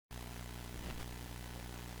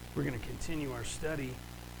We're going to continue our study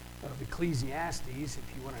of Ecclesiastes. If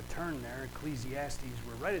you want to turn there, Ecclesiastes,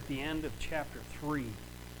 we're right at the end of chapter 3.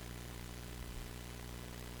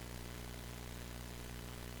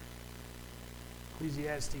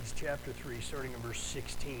 Ecclesiastes chapter 3, starting in verse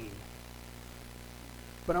 16.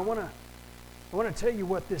 But I want to tell you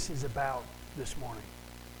what this is about this morning.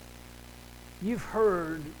 You've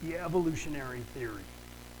heard the evolutionary theory.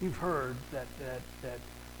 You've heard that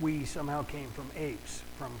we somehow came from apes,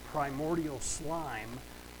 from primordial slime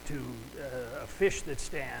to a fish that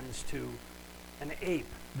stands to an ape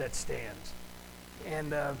that stands.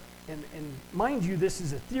 And mind you, this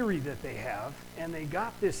is a theory that they have, and they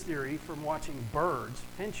got this theory from watching birds,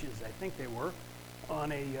 finches, I think they were,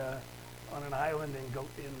 on an island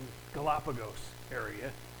in Galapagos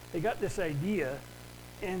area. They got this idea,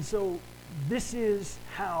 and so this is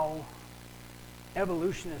how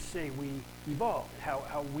evolutionists say we evolved,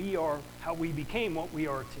 how we became what we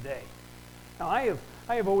are today. Now, I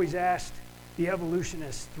have always asked the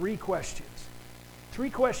evolutionists three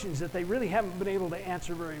questions that they really haven't been able to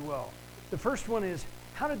answer very well. The first one is,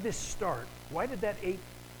 how did this start? Why did that ape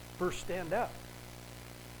first stand up?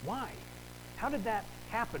 Why? How did that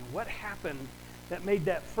happen? What happened that made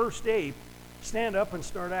that first ape stand up and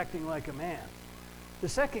start acting like a man? The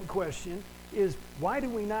second question is, why do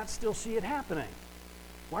we not still see it happening?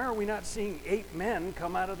 Why are we not seeing ape men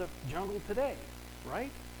come out of the jungle today, right?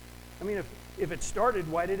 I mean, if it started,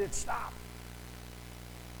 why did it stop?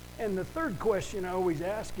 And the third question I always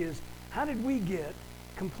ask is, how did we get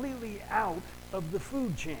completely out of the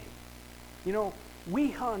food chain? You know,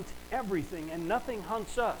 we hunt everything and nothing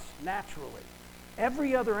hunts us naturally.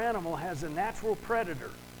 Every other animal has a natural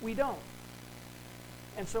predator. We don't.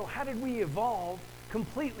 And so how did we evolve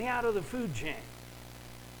completely out of the food chain?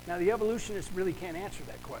 Now, the evolutionists really can't answer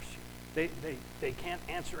that question. They can't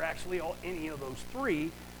answer actually any of those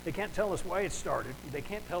three. They can't tell us why it started. They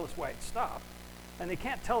can't tell us why it stopped. And they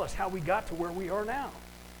can't tell us how we got to where we are now.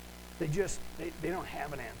 They don't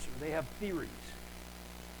have an answer. They have theories.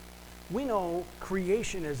 We know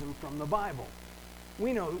creationism from the Bible.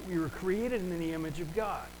 We know that we were created in the image of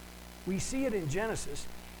God. We see it in Genesis,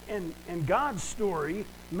 and God's story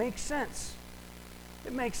makes sense.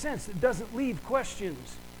 It makes sense. It doesn't leave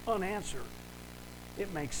questions unanswered.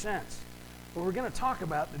 It makes sense. But we're going to talk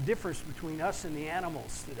about the difference between us and the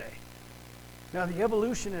animals today. Now, the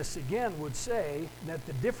evolutionists, again, would say that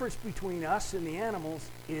the difference between us and the animals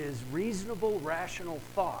is reasonable, rational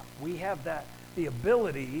thought. We have the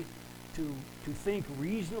ability to think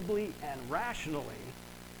reasonably and rationally,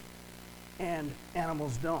 and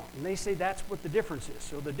animals don't. And they say that's what the difference is.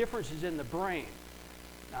 So the difference is in the brain.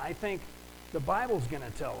 Now, I think the Bible's going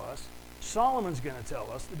to tell us, Solomon's going to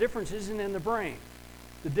tell us, the difference isn't in the brain.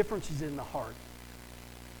 The difference is in the heart.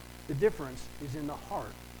 The difference is in the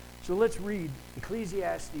heart. So let's read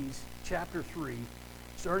Ecclesiastes chapter 3,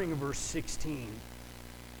 starting in verse 16.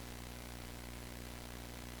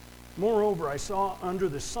 Moreover, I saw under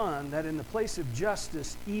the sun that in the place of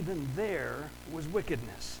justice, even there was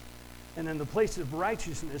wickedness. And in the place of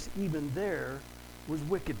righteousness, even there was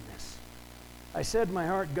wickedness. I said in my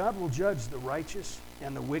heart, God will judge the righteous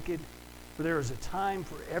and the wicked, for there is a time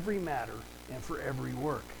for every matter and for every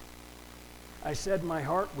work. I said in my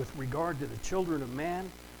heart with regard to the children of man,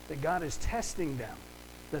 that God is testing them,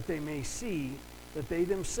 that they may see that they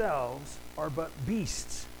themselves are but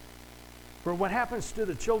beasts. For what happens to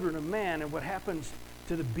the children of man and what happens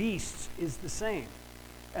to the beasts is the same.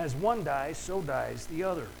 As one dies, so dies the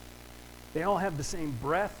other. They all have the same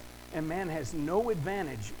breath, and man has no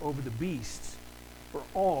advantage over the beasts, for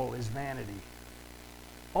all is vanity.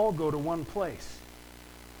 All go to one place.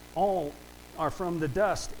 All are from the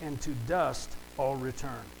dust, and to dust all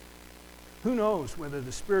return. Who knows whether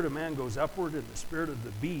the spirit of man goes upward and the spirit of the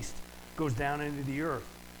beast goes down into the earth?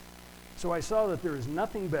 So I saw that there is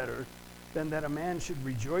nothing better than that a man should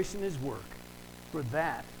rejoice in his work, for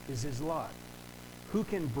that is his lot. Who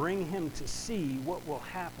can bring him to see what will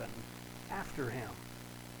happen after him?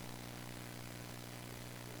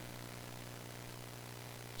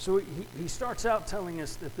 So he starts out telling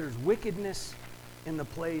us that there's wickedness in the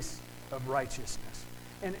place of righteousness.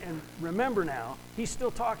 And remember now, he's still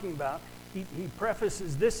talking about, he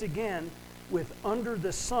prefaces this again with under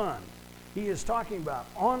the sun. He is talking about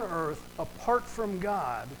on earth, apart from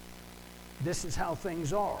God, this is how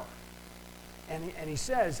things are. And he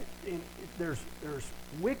says there's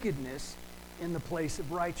wickedness in the place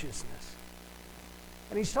of righteousness.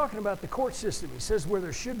 And he's talking about the court system. He says where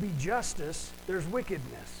there should be justice, there's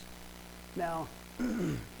wickedness. Now,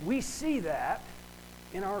 we see that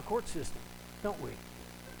in our court system, don't we?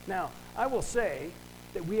 Now, I will say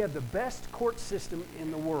that we have the best court system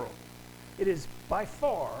in the world. It is by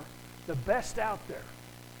far the best out there.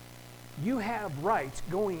 You have rights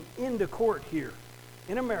going into court here.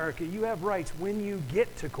 In America, you have rights when you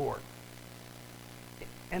get to court.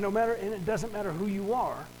 And it doesn't matter who you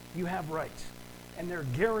are, you have rights. And they're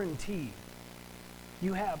guaranteed.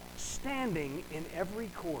 You have standing in every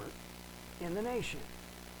court in the nation.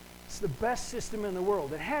 It's the best system in the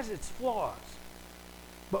world. It has its flaws,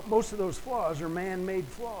 but most of those flaws are man-made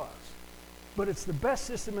flaws. But it's the best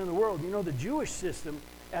system in the world. You know, the Jewish system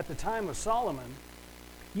at the time of Solomon,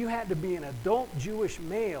 you had to be an adult Jewish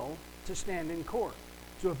male to stand in court.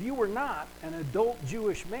 So if you were not an adult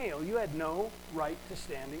Jewish male, you had no right to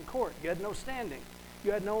stand in court. You had no standing.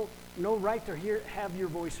 You had no right to have your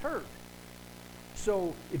voice heard.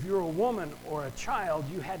 So if you're a woman or a child,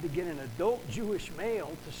 you had to get an adult Jewish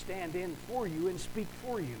male to stand in for you and speak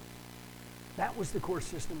for you. That was the court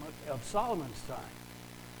system of Solomon's time.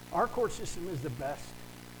 Our court system is the best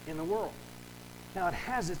in the world. Now, it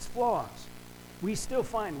has its flaws. We still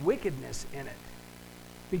find wickedness in it,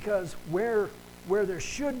 because where there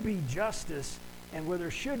should be justice and where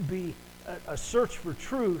there should be a search for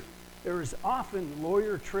truth, there is often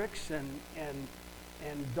lawyer tricks and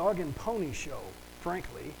dog and pony show,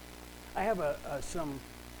 frankly. I have some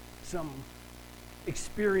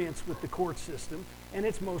experience with the court system, and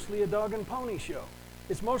it's mostly a dog and pony show.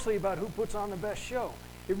 It's mostly about who puts on the best show.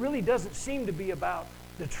 It really doesn't seem to be about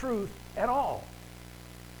the truth at all.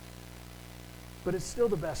 But it's still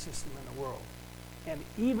the best system in the world. And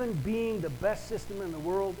even being the best system in the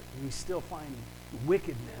world, we still find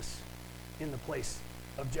wickedness in the place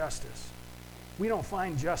of justice. We don't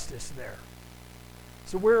find justice there.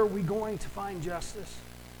 So where are we going to find justice?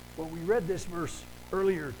 Well, we read this verse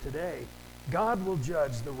earlier today. God will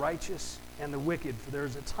judge the righteous and the wicked, for there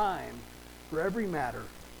is a time for every matter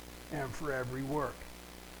and for every work.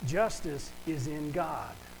 Justice is in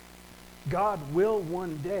God. God will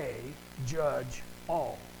one day judge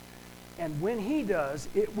all. And when he does,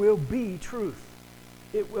 it will be truth.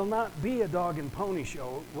 It will not be a dog and pony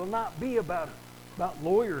show. It will not be about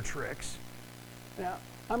lawyer tricks. Now,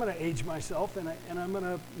 I'm going to age myself, and I'm going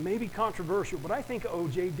to maybe controversial, but I think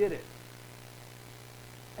O.J. did it.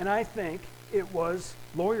 And I think it was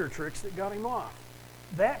lawyer tricks that got him off.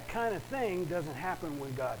 That kind of thing doesn't happen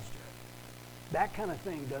when God's judge. That kind of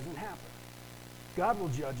thing doesn't happen. God will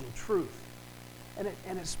judge in truth. And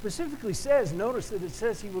it specifically says, notice that it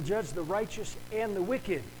says he will judge the righteous and the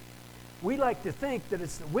wicked. We like to think that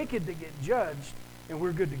it's the wicked that get judged and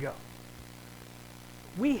we're good to go.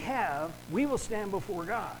 We will stand before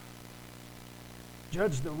God.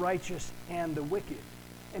 Judge the righteous and the wicked.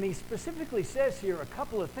 And he specifically says here a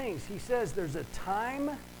couple of things. He says there's a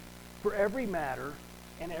time for every matter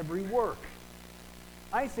and every work.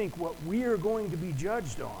 I think what we are going to be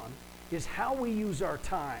judged on is how we use our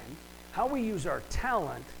time, how we use our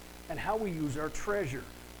talent, and how we use our treasure.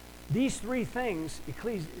 These three things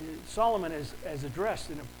Solomon has addressed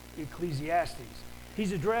in Ecclesiastes.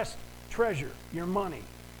 He's addressed treasure, your money,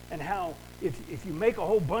 and how if you make a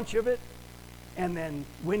whole bunch of it, and then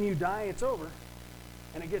when you die, it's over,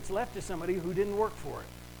 and it gets left to somebody who didn't work for it.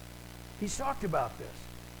 He's talked about this.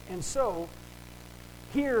 And so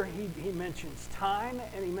here he mentions time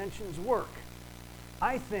and he mentions work.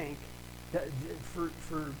 I think that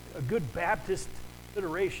for a good Baptist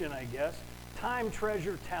iteration, I guess, time,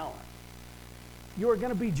 treasure, talent. You are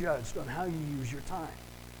going to be judged on how you use your time.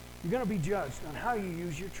 You're going to be judged on how you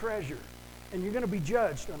use your treasure. And you're going to be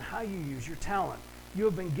judged on how you use your talent. You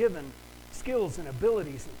have been given skills and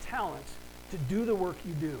abilities and talents to do the work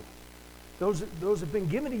you do. Those have been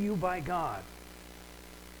given to you by God.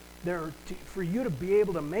 They're for you to be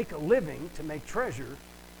able to make a living, to make treasure,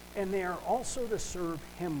 and they are also to serve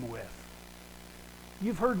him with.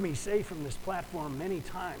 You've heard me say from this platform many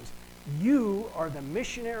times, you are the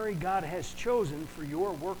missionary God has chosen for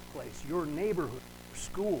your workplace, your neighborhood, your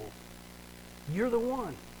school. You're the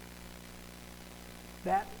one.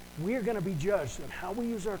 That we're going to be judged on how we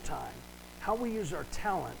use our time, how we use our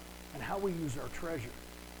talent, and how we use our treasure.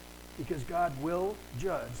 Because God will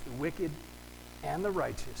judge the wicked and the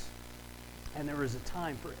righteous. And there is a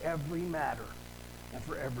time for every matter and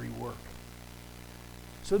for every work.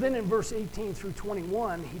 So then in verse 18 through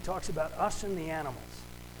 21, he talks about us and the animals.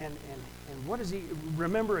 And what does he,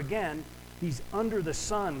 remember again, he's under the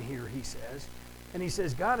sun here, he says. And he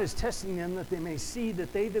says, God is testing them that they may see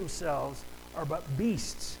that they themselves are but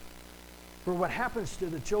beasts. For what happens to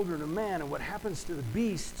the children of man and what happens to the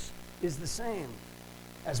beasts is the same.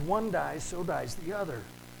 As one dies, so dies the other.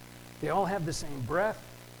 They all have the same breath,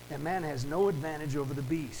 and man has no advantage over the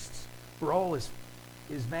beasts. For all is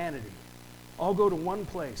vanity. All go to one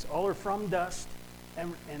place. All are from dust,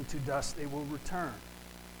 and to dust they will return.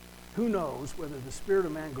 Who knows whether the spirit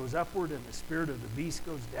of man goes upward and the spirit of the beast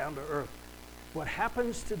goes down to earth? What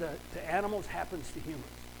happens to animals happens to humans.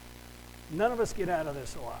 None of us get out of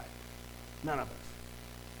this alive. None of us.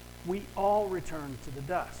 We all return to the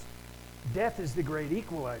dust. Death is the great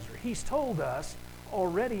equalizer. He's told us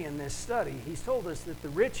already in this study, he's told us that the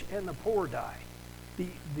rich and the poor die.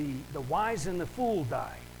 The wise and the fool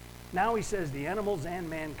die. Now he says the animals and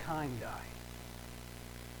mankind die.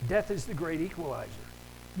 Death is the great equalizer.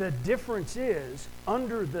 The difference is,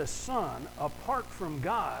 under the sun, apart from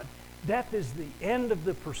God, death is the end of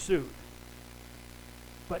the pursuit.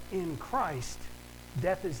 But in Christ,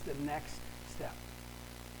 death is the next step.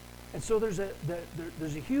 And so there's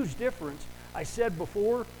a huge difference. I said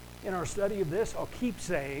before in our study of this, I'll keep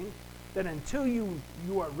saying, that until you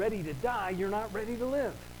are ready to die, you're not ready to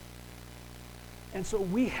live. And so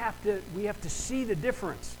we have to see the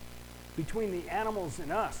difference between the animals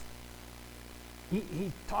and us.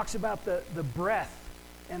 He talks about the breath,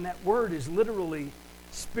 and that word is literally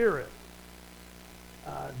spirit.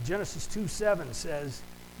 Genesis 2:7 says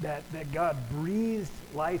that God breathed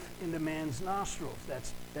life into man's nostrils.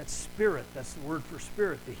 That's spirit. That's the word for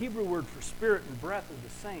spirit. The Hebrew word for spirit and breath are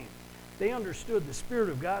the same. They understood the Spirit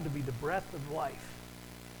of God to be the breath of life.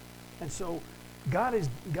 And so God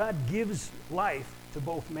gives life to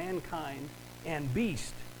both mankind and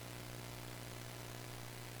beast.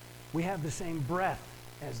 We have the same breath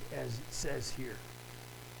as it says here.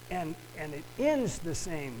 And it ends the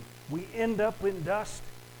same. We end up in dust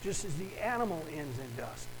just as the animal ends in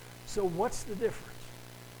dust. So what's the difference?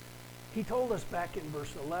 He told us back in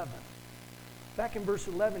verse 11. Back in verse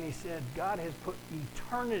 11 he said, God has put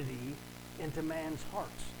eternity into man's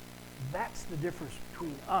hearts. That's the difference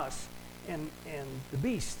between us and the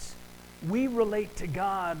beasts. We relate to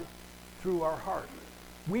God through our heart.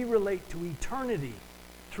 We relate to eternity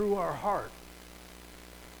through our heart.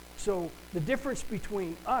 So the difference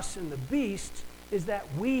between us and the beasts is that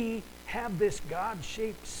we have this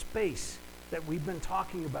God-shaped space that we've been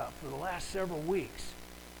talking about for the last several weeks.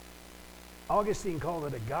 Augustine called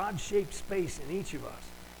it a God-shaped space in each of us.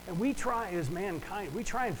 And we try, as mankind, we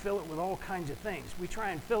try and fill it with all kinds of things. We try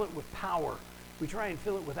and fill it with power. We try and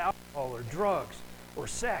fill it with alcohol or drugs or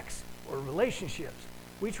sex or relationships.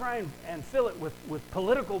 We try and fill it with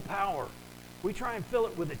political power. We try and fill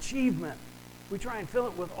it with achievement. We try and fill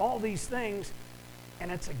it with all these things,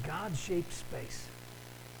 and it's a God-shaped space.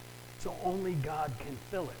 So only God can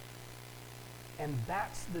fill it. And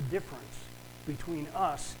that's the difference between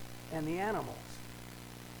us and the animals.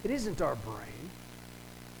 It isn't our brain.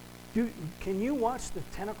 Can you watch the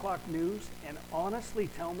 10 o'clock news and honestly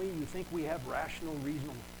tell me you think we have rational,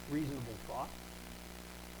 reasonable thought?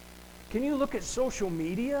 Can you look at social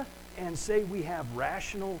media and say we have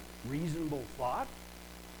rational, reasonable thought?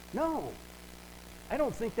 No. I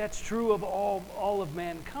don't think that's true of all of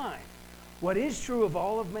mankind. What is true of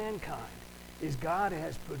all of mankind is God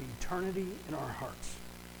has put eternity in our hearts.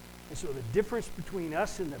 And so the difference between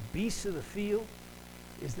us and the beasts of the field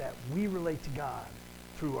is that we relate to God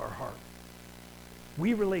through our heart.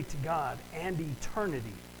 We relate to God and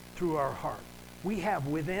eternity through our heart. We have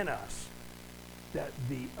within us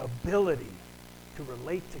the ability to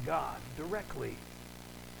relate to God directly.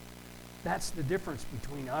 That's the difference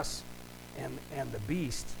between us and the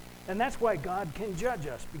beasts. And that's why God can judge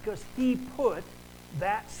us, because he put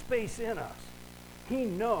that space in us. He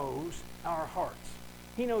knows our hearts.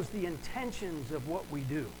 He knows the intentions of what we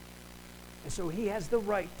do. And so he has the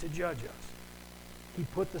right to judge us. He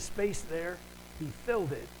put the space there. He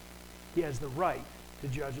filled it. He has the right to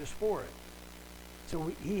judge us for it.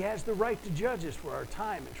 So he has the right to judge us for our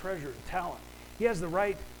time and treasure and talent. He has the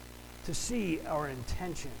right to see our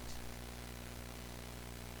intentions,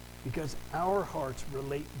 because our hearts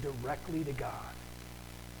relate directly to God,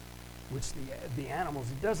 which the animals,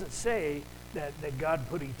 it doesn't say that God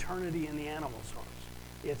put eternity in the animals' hearts.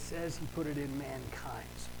 It says he put it in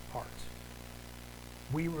mankind's hearts.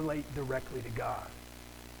 We relate directly to God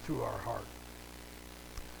through our heart.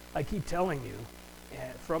 I keep telling you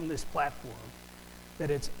from this platform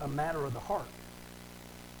that it's a matter of the heart.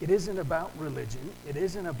 It isn't about religion. It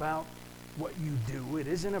isn't about what you do. It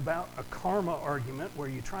isn't about a karma argument where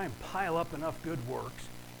you try and pile up enough good works.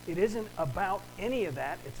 It isn't about any of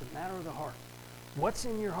that. It's a matter of the heart. What's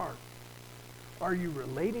in your heart? Are you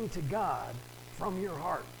relating to God from your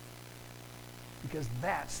heart? Because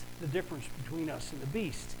that's the difference between us and the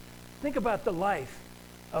beast. Think about the life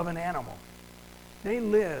of an animal. They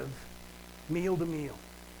live meal to meal.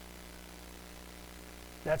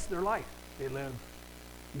 That's their life. They live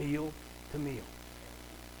meal to meal.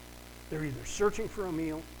 They're either searching for a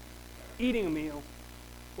meal, eating a meal,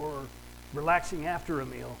 or relaxing after a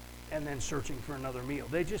meal and then searching for another meal.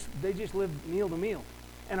 They just live meal to meal.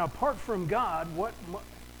 And apart from God,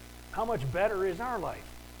 how much better is our life?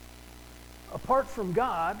 Apart from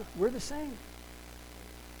God, we're the same.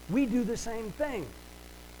 We do the same thing.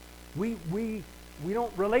 We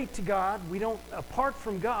don't relate to God. Apart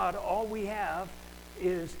from God, all we have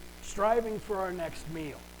is striving for our next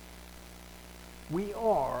meal. We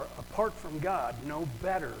are, apart from God, no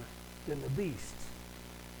better than the beasts.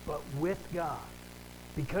 But with God,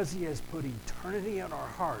 because He has put eternity in our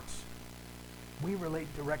hearts, we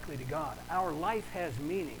relate directly to God. Our life has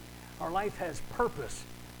meaning. Our life has purpose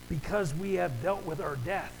because we have dealt with our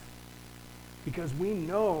death. Because we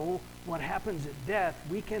know what happens at death,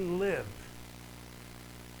 we can live.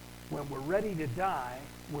 When we're ready to die,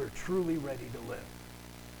 we're truly ready to live.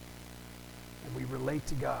 And we relate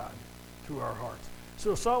to God through our hearts.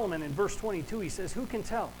 So Solomon in verse 22, he says, who can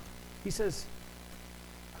tell? He says,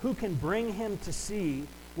 who can bring him to see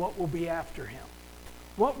what will be after him?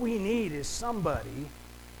 What we need is somebody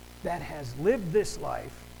that has lived this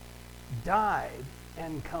life, died,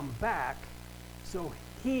 and come back so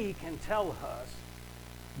he can tell us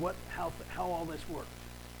how all this works.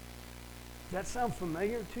 Does that sound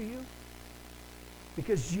familiar to you?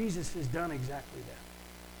 Because Jesus has done exactly that.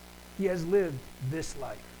 He has lived this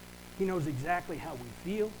life. He knows exactly how we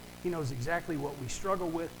feel. He knows exactly what we struggle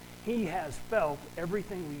with. He has felt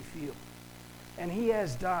everything we feel. And He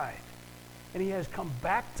has died. And He has come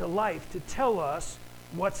back to life to tell us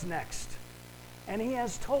what's next. And He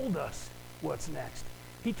has told us what's next.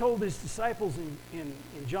 He told His disciples in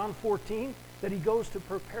John 14 that He goes to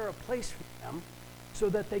prepare a place for them so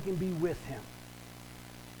that they can be with Him.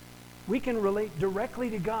 We can relate directly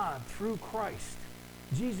to God through Christ.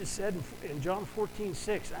 Jesus said in John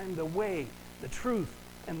 14:6, I am the way, the truth,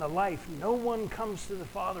 and the life. No one comes to the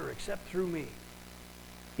Father except through me.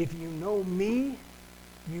 If you know me,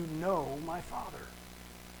 you know my Father.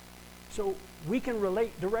 So we can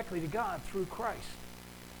relate directly to God through Christ.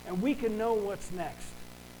 And we can know what's next.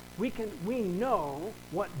 We know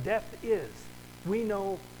what death is. We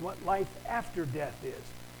know what life after death is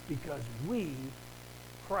because we,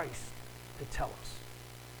 Christ, to tell us.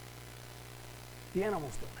 The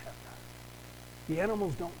animals don't have that. The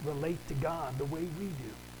animals don't relate to God the way we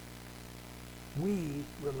do. We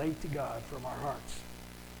relate to God from our hearts.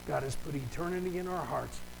 God has put eternity in our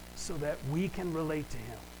hearts so that we can relate to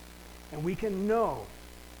Him. And we can know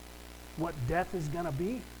what death is going to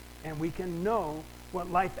be, and we can know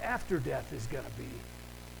what life after death is going to be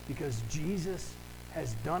because Jesus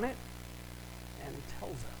has done it and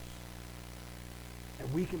tells us.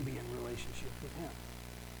 And we can be in relationship with Him.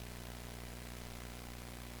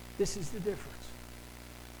 This is the difference.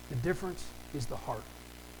 The difference is the heart.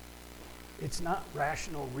 It's not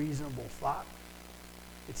rational, reasonable thought.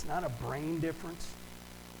 It's not a brain difference.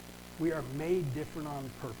 We are made different on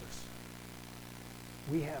purpose.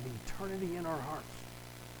 We have eternity in our hearts.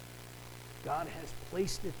 God has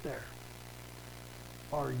placed it there.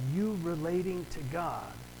 Are you relating to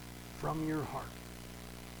God from your heart?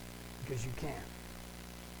 Because you can.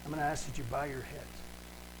 I'm going to ask that you bow your heads.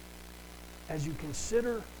 As you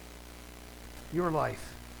consider your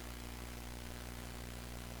life,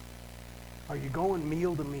 are you going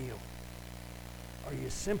meal to meal? Are you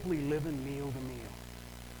simply living meal to meal?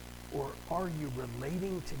 Or are you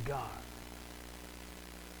relating to God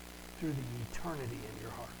through the eternity in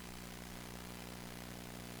your heart?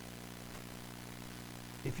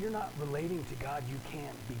 If you're not relating to God, you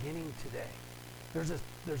can, beginning today.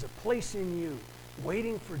 There's a place in you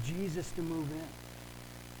waiting for Jesus to move in.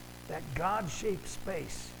 That God-shaped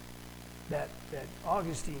space that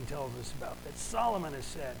Augustine tells us about, that Solomon has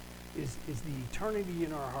said is the eternity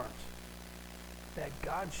in our hearts. That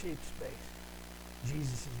God-shaped space,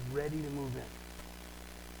 Jesus is ready to move in.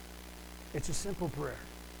 It's a simple prayer.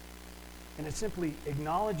 And it simply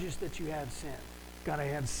acknowledges that you have sin. God, I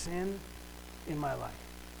have sin in my life.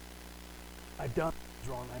 I've done things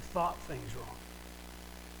wrong. I've thought things wrong.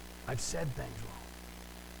 I've said things wrong.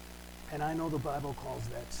 And I know the Bible calls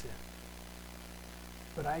that sin.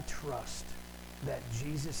 But I trust that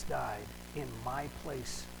Jesus died in my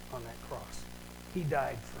place on that cross. He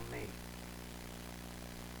died for me.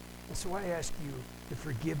 And so I ask you to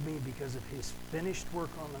forgive me because of His finished work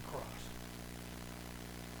on the cross.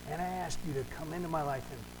 And I ask you to come into my life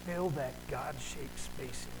and fill that God-shaped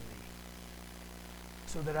space in me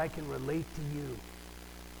so that I can relate to you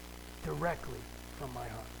directly from my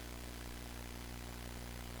heart.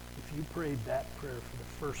 If you prayed that prayer for the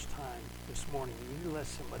first time this morning, you need to let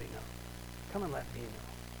somebody know. Come and let me know.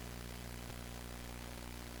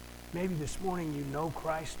 Maybe this morning you know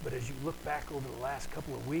Christ, but as you look back over the last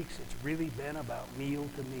couple of weeks, it's really been about meal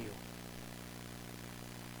to meal.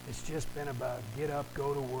 It's just been about get up,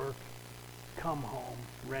 go to work, come home,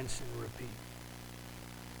 rinse and repeat.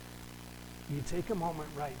 You take a moment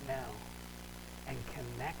right now and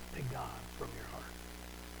connect to God from your heart.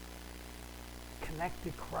 Connect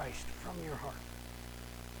to Christ from your heart.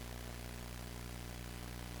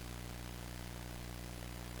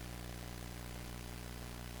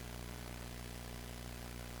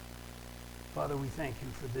 Father, we thank you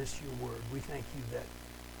for this, your word. We thank you that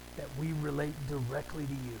we relate directly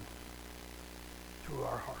to you through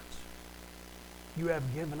our hearts. You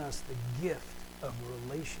have given us the gift of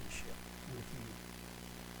relationship with you,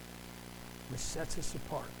 which sets us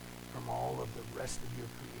apart from all of the rest of your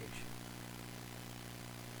creation.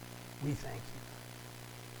 We thank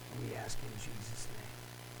you, and we ask in Jesus'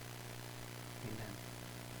 name. Amen.